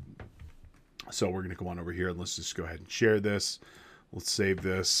workbook. So we're going to go on over here and let's just go ahead and share this. Let's save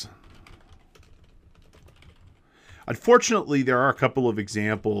this. Unfortunately, there are a couple of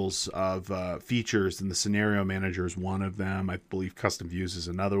examples of features, and the scenario manager is one of them. I believe custom views is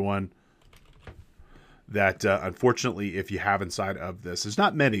another one. That unfortunately, if you have inside of this, there's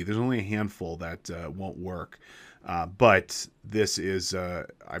not many. There's only a handful that won't work. But this is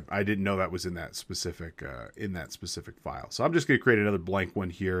I didn't know that was in that specific file. So I'm just going to create another blank one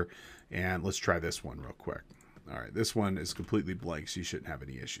here, and let's try this one real quick. All right, this one is completely blank, so you shouldn't have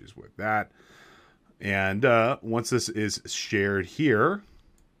any issues with that. And once this is shared here,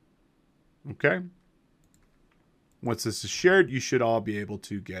 okay. Once this is shared, you should all be able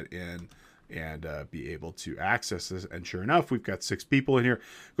to get in and be able to access this. And sure enough, we've got 6 people in here.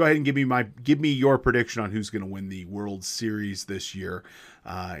 Go ahead and give me your prediction on who's going to win the World Series this year,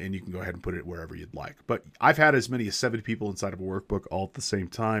 and you can go ahead and put it wherever you'd like. But I've had as many as 7 people inside of a workbook all at the same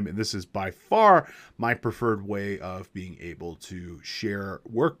time, and this is by far my preferred way of being able to share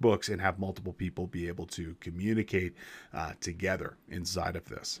workbooks and have multiple people be able to communicate together inside of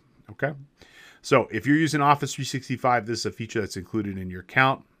this. Okay, so if you're using Office 365, this is a feature that's included in your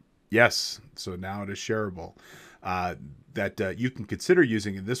account. Yes, so now it is shareable that you can consider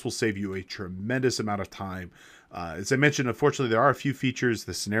using, and this will save you a tremendous amount of time. As I mentioned, unfortunately, there are a few features.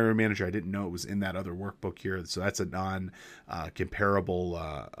 The scenario manager, I didn't know it was in that other workbook here, so that's a non-comparable,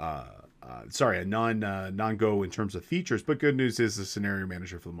 a non-go in terms of features. But good news is the scenario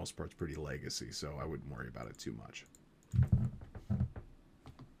manager, for the most part, is pretty legacy, so I wouldn't worry about it too much.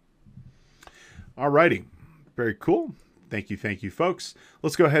 Alrighty, very cool. Thank you, folks.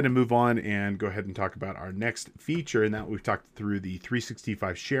 Let's go ahead and move on and go ahead and talk about our next feature. And that we've talked through the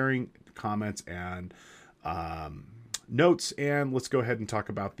 365 sharing, comments, and notes. And let's go ahead and talk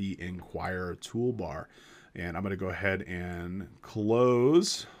about the Enquire toolbar. And I'm going to go ahead and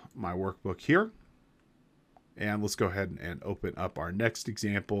close my workbook here. And let's go ahead and open up our next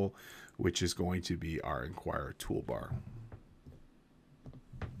example, which is going to be our Enquire toolbar.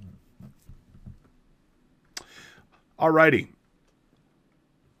 Alrighty.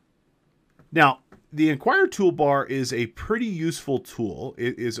 Now, the Enquire toolbar is a pretty useful tool.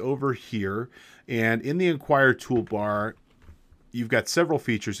 It is over here, and in the Enquire toolbar, you've got several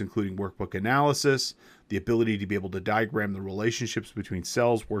features, including workbook analysis, the ability to be able to diagram the relationships between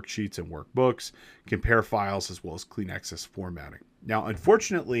cells, worksheets, and workbooks, compare files, as well as clean access formatting. Now,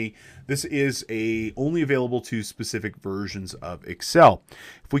 unfortunately, this is only available to specific versions of Excel.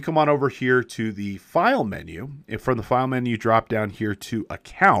 If we come on over here to the File menu, and from the File menu, drop down here to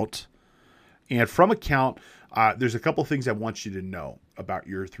Account, and from Account, there's a couple things I want you to know about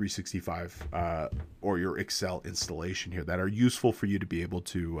your 365 or your Excel installation here that are useful for you to be able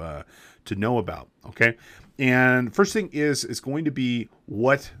to know about. Okay, and first thing is going to be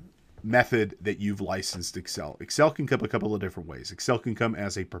what method that you've licensed Excel. Excel can come a couple of different ways. Excel can come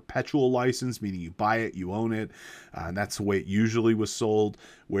as a perpetual license, meaning you buy it, you own it, and that's the way it usually was sold,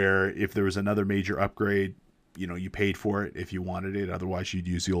 where if there was another major upgrade, you paid for it if you wanted it. Otherwise, you'd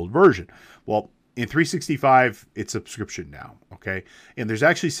use the old version. Well, In 365, it's subscription now, okay? And there's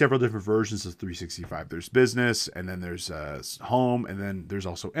actually several different versions of 365. There's business, and then there's home, and then there's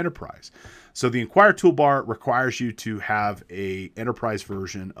also enterprise. So the Inquire toolbar requires you to have a enterprise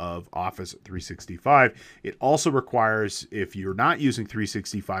version of Office 365. It also requires, if you're not using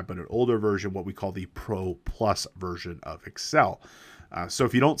 365 but an older version, what we call the Pro Plus version of Excel. So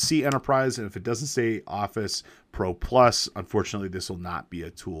if you don't see enterprise and if it doesn't say Office Pro Plus, unfortunately, this will not be a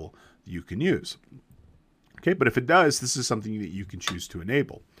tool you can use. Okay, but if it does, this is something that you can choose to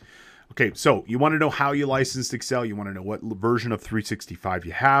enable. Okay, so you want to know how you licensed Excel. You want to know what version of 365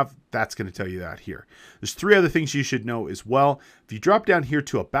 you have. That's going to tell you that here. There's 3 other things you should know as well. If you drop down here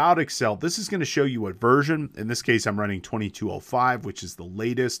to About Excel, this is going to show you what version. In this case, I'm running 2205, which is the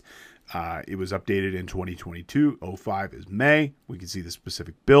latest. It was updated in 2022. 05 is May. We can see the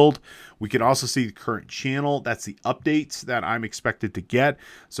specific build. We can also see the current channel. That's the updates that I'm expected to get.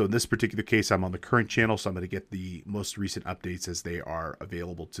 So in this particular case, I'm on the current channel, so I'm going to get the most recent updates as they are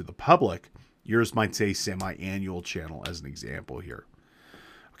available to the public. Yours might say semi-annual channel as an example here.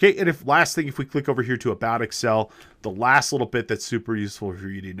 Okay, and last thing, if we click over here to About Excel, the last little bit that's super useful for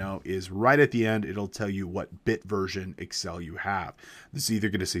you to know is right at the end, it'll tell you what bit version Excel you have. This is either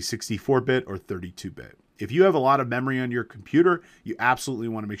going to say 64-bit or 32-bit. If you have a lot of memory on your computer, you absolutely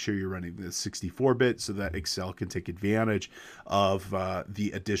want to make sure you're running the 64-bit so that Excel can take advantage of the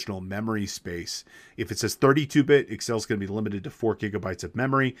additional memory space. If it says 32-bit, Excel is going to be limited to 4 gigabytes of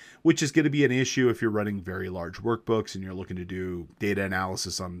memory, which is going to be an issue if you're running very large workbooks and you're looking to do data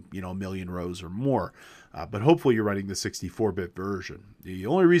analysis on, a million rows or more. But hopefully you're running the 64-bit version. The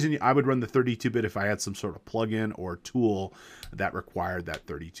only reason I would run the 32-bit if I had some sort of plugin or tool that required that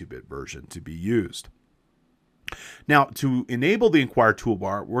 32-bit version to be used. Now, to enable the Inquire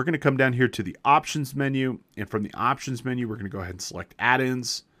toolbar, we're going to come down here to the Options menu. And from the Options menu, we're going to go ahead and select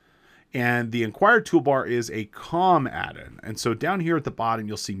Add-ins. And the Inquire toolbar is a COM add-in. And so down here at the bottom,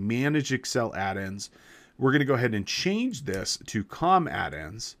 you'll see Manage Excel Add-ins. We're going to go ahead and change this to COM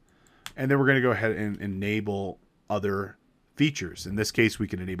add-ins. And then we're going to go ahead and enable other features. In this case, we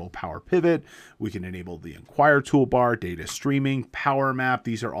can enable Power Pivot. We can enable the Inquire toolbar, data streaming, Power Map.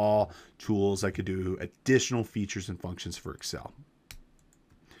 These are all tools that could do additional features and functions for Excel.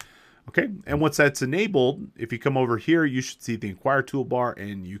 Okay, and once that's enabled, if you come over here, you should see the Inquire toolbar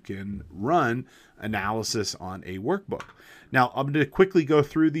and you can run analysis on a workbook. Now, I'm going to quickly go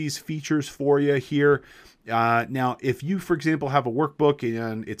through these features for you here. Now, if you, for example, have a workbook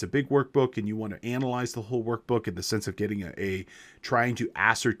and it's a big workbook and you want to analyze the whole workbook in the sense of getting trying to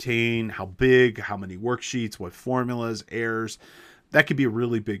ascertain how big, how many worksheets, what formulas, errors, that could be a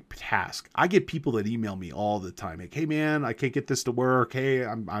really big task. I get people that email me all the time, like, hey man, I can't get this to work. Hey,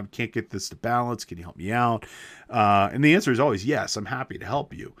 I can't get this to balance. Can you help me out? And the answer is always yes, I'm happy to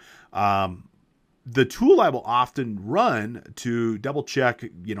help you. The tool I will often run to double check,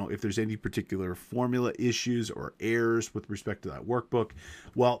 if there's any particular formula issues or errors with respect to that workbook,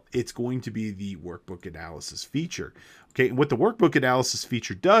 well, it's going to be the workbook analysis feature. Okay, and what the workbook analysis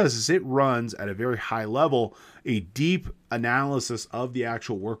feature does is it runs at a very high level a deep analysis of the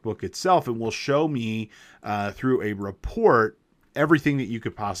actual workbook itself and will show me through a report everything that you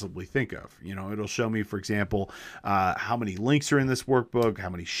could possibly think of. It'll show me, for example, how many links are in this workbook, how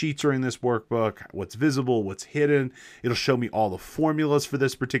many sheets are in this workbook, what's visible, what's hidden. It'll show me all the formulas for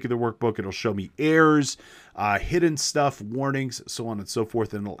this particular workbook. It'll show me errors, hidden stuff, warnings, so on and so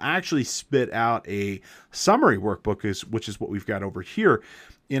forth. And it'll actually spit out a summary workbook, which is what we've got over here.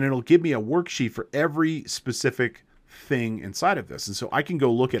 And it'll give me a worksheet for every specific thing inside of this. And so I can go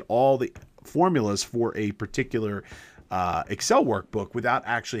look at all the formulas for a particular Excel workbook without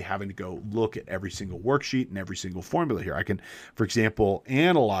actually having to go look at every single worksheet and every single formula here. I can, for example,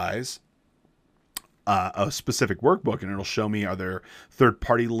 analyze a specific workbook and it'll show me, are there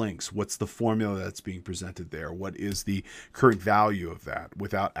third-party links? What's the formula that's being presented there? What is the current value of that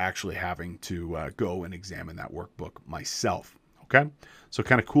without actually having to go and examine that workbook myself? Okay, so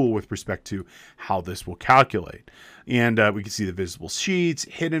kind of cool with respect to how this will calculate. And we can see the visible sheets,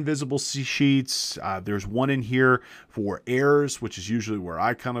 hidden visible sheets. There's one in here for errors, which is usually where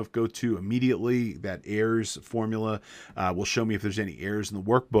I kind of go to immediately. That errors formula will show me if there's any errors in the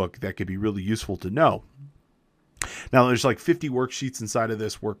workbook that could be really useful to know. Now, there's like 50 worksheets inside of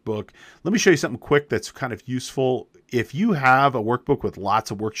this workbook. Let me show you something quick that's kind of useful. If you have a workbook with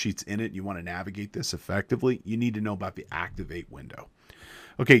lots of worksheets in it, and you want to navigate this effectively, you need to know about the Activate window.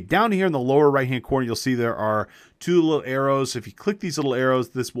 Okay, down here in the lower right-hand corner, you'll see there are two little arrows. If you click these little arrows,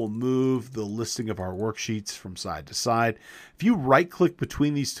 this will move the listing of our worksheets from side to side. If you right-click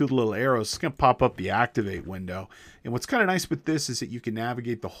between these two little arrows, it's going to pop up the Activate window. And what's kind of nice with this is that you can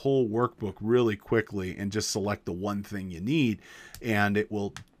navigate the whole workbook really quickly and just select the one thing you need, and it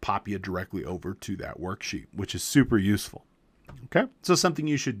will pop you directly over to that worksheet, which is super useful. Okay, so something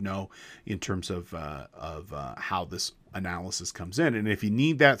you should know in terms of how this analysis comes in. And if you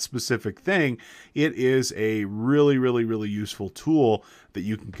need that specific thing, it is a really, really, really useful tool that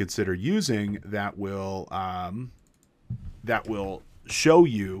you can consider using that will show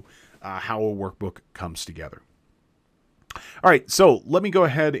you how a workbook comes together. All right, so let me go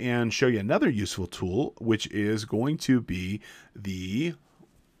ahead and show you another useful tool, which is going to be the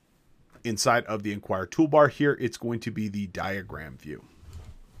inside of the Inquire toolbar here. It's going to be the diagram view.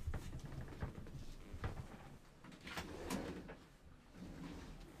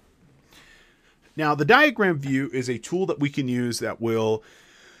 Now, the diagram view is a tool that we can use that will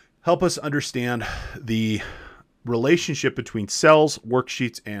help us understand the relationship between cells,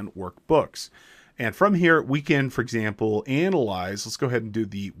 worksheets, and workbooks. And from here, we can, for example, analyze. Let's go ahead and do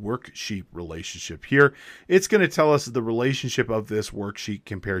the worksheet relationship here. It's going to tell us the relationship of this worksheet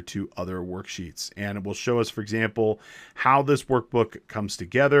compared to other worksheets. And it will show us, for example, how this workbook comes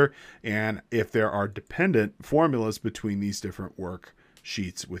together and if there are dependent formulas between these different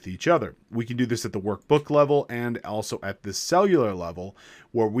worksheets with each other. We can do this at the workbook level and also at the cellular level,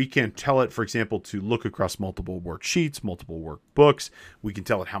 where we can tell it, for example, to look across multiple worksheets, multiple workbooks. We can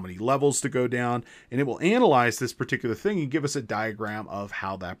tell it how many levels to go down, and it will analyze this particular thing and give us a diagram of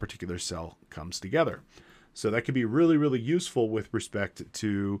how that particular cell comes together. So that could be really, really useful with respect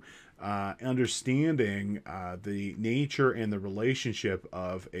to understanding the nature and the relationship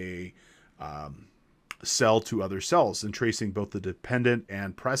of a cell to other cells and tracing both the dependent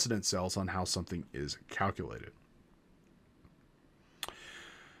and precedent cells on how something is calculated.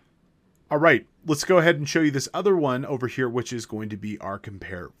 All right, let's go ahead and show you this other one over here, which is going to be our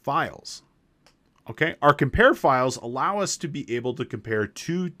compare files. Okay, our compare files allow us to be able to compare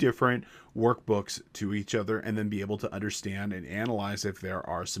two different workbooks to each other and then be able to understand and analyze if there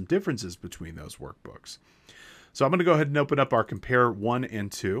are some differences between those workbooks. So I'm going to go ahead and open up our compare 1 and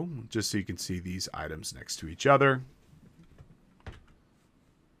 2, just so you can see these items next to each other.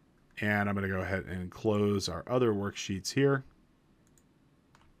 And I'm going to go ahead and close our other worksheets here.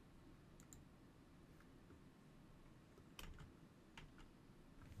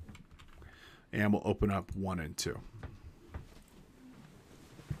 And we'll open up 1 and 2.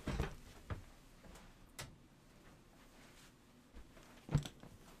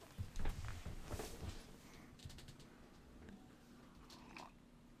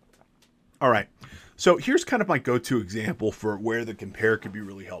 All right, so here's kind of my go-to example for where the compare could be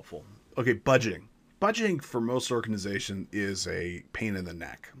really helpful. Okay, budgeting. Budgeting for most organizations is a pain in the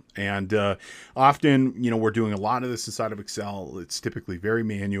neck. And often, we're doing a lot of this inside of Excel. It's typically very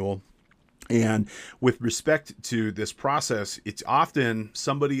manual. And with respect to this process, it's often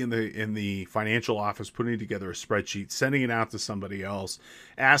somebody in the financial office putting together a spreadsheet, sending it out to somebody else,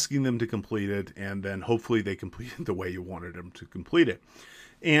 asking them to complete it, and then hopefully they complete it the way you wanted them to complete it.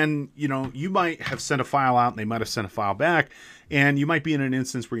 And, you might have sent a file out and they might have sent a file back, and you might be in an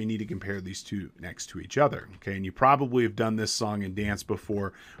instance where you need to compare these two next to each other. Okay. And you probably have done this song and dance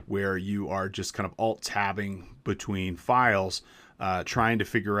before, where you are just kind of alt-tabbing between files, trying to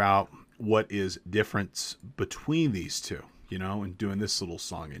figure out what is difference between these two, and doing this little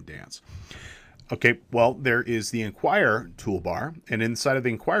song and dance. Okay, well, there is the Inquire toolbar, and inside of the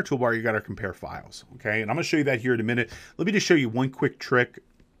Inquire toolbar, you got to compare files. Okay, and I'm going to show you that here in a minute. Let me just show you one quick trick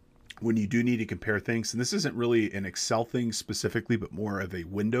when you do need to compare things. And this isn't really an Excel thing specifically, but more of a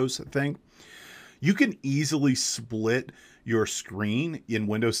Windows thing. You can easily split your screen in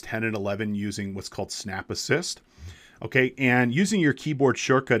Windows 10 and 11 using what's called Snap Assist. Okay, and using your keyboard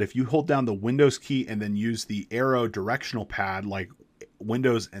shortcut, if you hold down the Windows key and then use the arrow directional pad like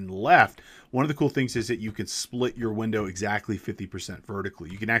Windows and left, one of the cool things is that you can split your window exactly 50% vertically.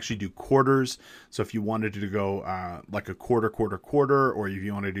 You can actually do quarters. So if you wanted to go like a quarter, or if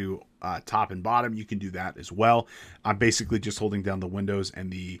you want to do top and bottom, you can do that as well. I'm basically just holding down the Windows and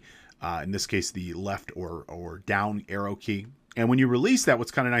the, in this case, the left or down arrow key. And when you release that,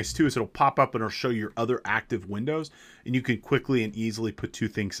 what's kind of nice too is it'll pop up and it'll show your other active windows, and you can quickly and easily put two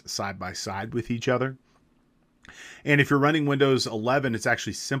things side by side with each other. And if you're running Windows 11, it's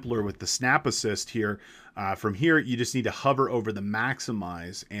actually simpler with the Snap Assist here. From here, you just need to hover over the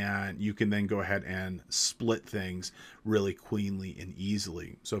maximize, and you can then go ahead and split things really cleanly and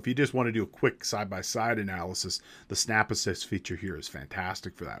easily. So if you just want to do a quick side-by-side analysis, the Snap Assist feature here is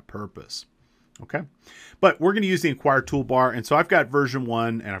fantastic for that purpose. Okay, but we're going to use the Inquire toolbar, and so I've got version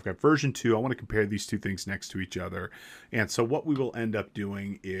 1 and I've got version 2. I want to compare these two things next to each other, and so what we will end up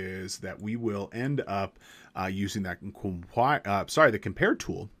doing is that we will end up using that the compare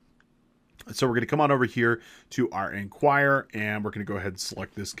tool. So we're going to come on over here to our Inquire, and we're going to go ahead and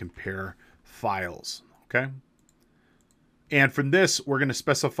select this compare files. Okay, and from this we're going to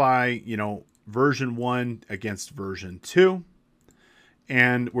specify, version 1 against version 2.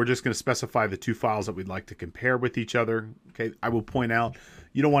 And we're just going to specify the two files that we'd like to compare with each other. Okay, I will point out,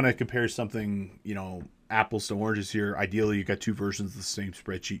 you don't want to compare something, apples to oranges here. Ideally, you've got two versions of the same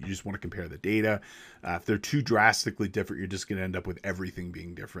spreadsheet. You just want to compare the data. If they're too drastically different, you're just going to end up with everything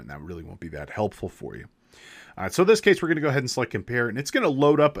being different. That really won't be that helpful for you. So in this case, we're going to go ahead and select compare, and it's going to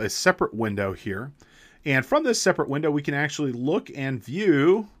load up a separate window here. And from this separate window, we can actually look and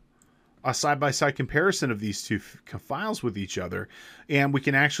view a side-by-side comparison of these two files with each other, and we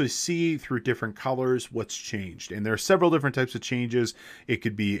can actually see through different colors what's changed. And there are several different types of changes. It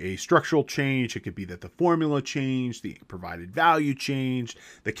could be a structural change, it could be that the formula changed, the provided value changed,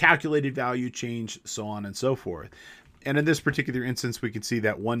 the calculated value changed, so on and so forth. And in this particular instance, we can see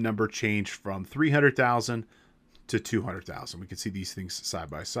that one number changed from 300,000 to 200,000. We can see these things side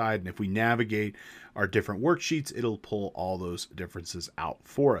by side, and if we navigate our different worksheets, it'll pull all those differences out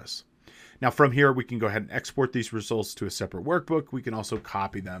for us. Now from here, we can go ahead and export these results to a separate workbook. We can also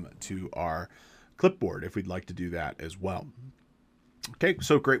copy them to our clipboard if we'd like to do that as well. Okay,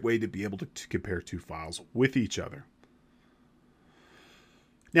 so great way to be able to compare two files with each other.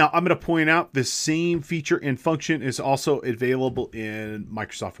 Now I'm going to point out this same feature and function is also available in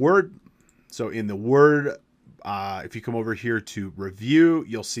Microsoft Word. So in the Word, if you come over here to review,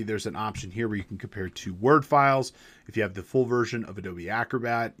 you'll see there's an option here where you can compare two Word files. If you have the full version of Adobe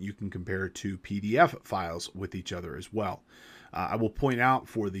Acrobat, you can compare two PDF files with each other as well. I will point out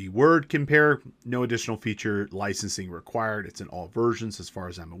for the Word compare, no additional feature licensing required. It's in all versions as far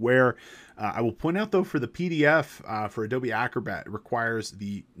as I'm aware. I will point out though for the PDF for Adobe Acrobat, it requires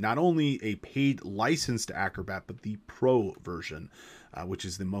not only a paid license to Acrobat, but the Pro version, which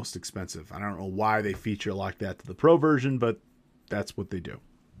is the most expensive. I don't know why they feature like that to the Pro version, but that's what they do.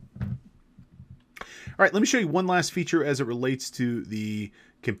 All right, let me show you one last feature as it relates to the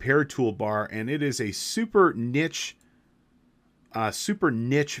compare toolbar, and it is a super niche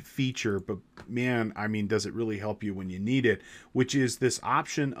feature, but man, I mean, does it really help you when you need it, which is this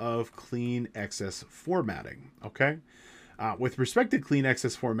option of clean excess formatting. Okay. With respect to clean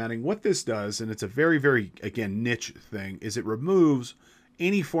excess formatting, what this does, and it's a very, very, again, niche thing, is it removes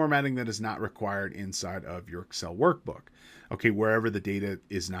any formatting that is not required inside of your Excel workbook. Okay, wherever the data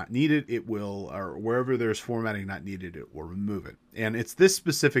is not needed, it will, or wherever there's formatting not needed, it will remove it. And it's this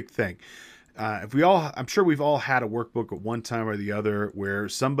specific thing. I'm sure we've all had a workbook at one time or the other where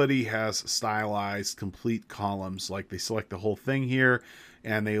somebody has stylized complete columns, like they select the whole thing here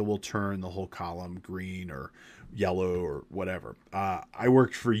and they will turn the whole column green or yellow or whatever. I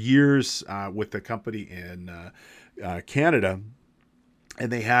worked for years with a company in Canada,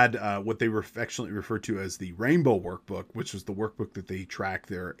 and they had what they affectionately referred to as the Rainbow Workbook, which was the workbook that they track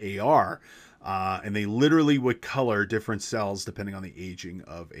their AR. And they literally would color different cells depending on the aging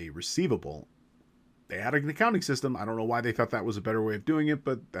of a receivable. They had an accounting system. I don't know why they thought that was a better way of doing it,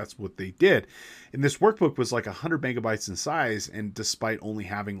 but that's what they did. And this workbook was like 100 megabytes in size, and despite only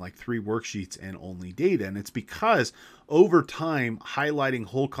having like 3 worksheets and only data. And it's because over time, highlighting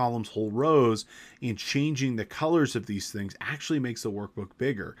whole columns, whole rows, and changing the colors of these things actually makes the workbook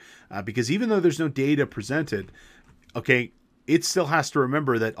bigger. Because even though there's no data presented, okay, it still has to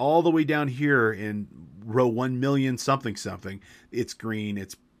remember that all the way down here in row 1 million something something, it's green,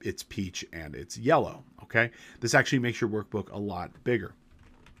 it's peach, and it's yellow. Okay, this actually makes your workbook a lot bigger.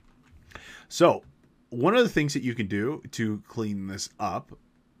 So one of the things that you can do to clean this up,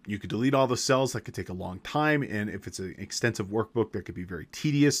 you could delete all the cells. That could take a long time, and if it's an extensive workbook, that could be very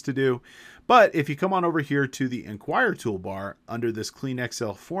tedious to do. But if you come on over here to the Inquire toolbar under this Clean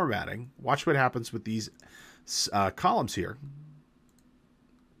Excel formatting, watch what happens with these columns here.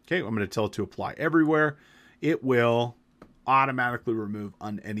 Okay, I'm going to tell it to apply everywhere. It will automatically remove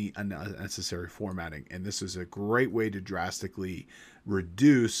any unnecessary formatting, and this is a great way to drastically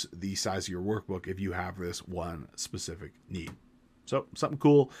reduce the size of your workbook if you have this one specific need. So something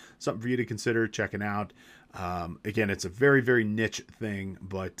cool, something for you to consider checking out. Again, it's a very, very niche thing,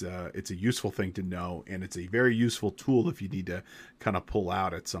 but it's a useful thing to know, and it's a very useful tool if you need to kind of pull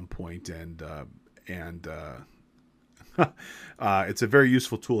out at some point. And it's a very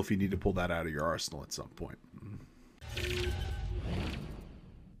useful tool if you need to pull that out of your arsenal at some point.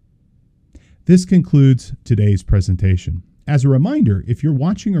 This concludes today's presentation. As a reminder, if you're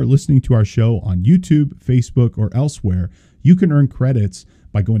watching or listening to our show on YouTube, Facebook, or elsewhere, you can earn credits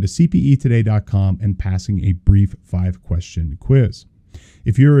by going to cpetoday.com and passing a brief 5-question quiz.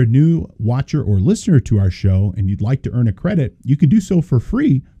 If you're a new watcher or listener to our show and you'd like to earn a credit, you can do so for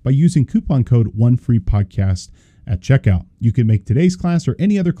free by using coupon code OneFreePodcast at checkout. You can make today's class or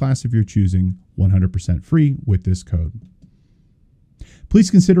any other class of your choosing 100% free with this code. Please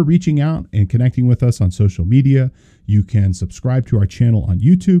consider reaching out and connecting with us on social media. You can subscribe to our channel on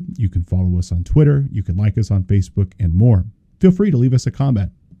YouTube. You can follow us on Twitter. You can like us on Facebook and more. Feel free to leave us a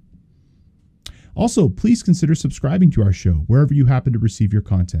comment. Also, please consider subscribing to our show wherever you happen to receive your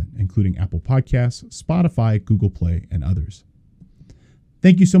content, including Apple Podcasts, Spotify, Google Play, and others.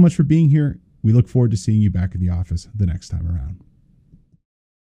 Thank you so much for being here. We look forward to seeing you back in the office the next time around.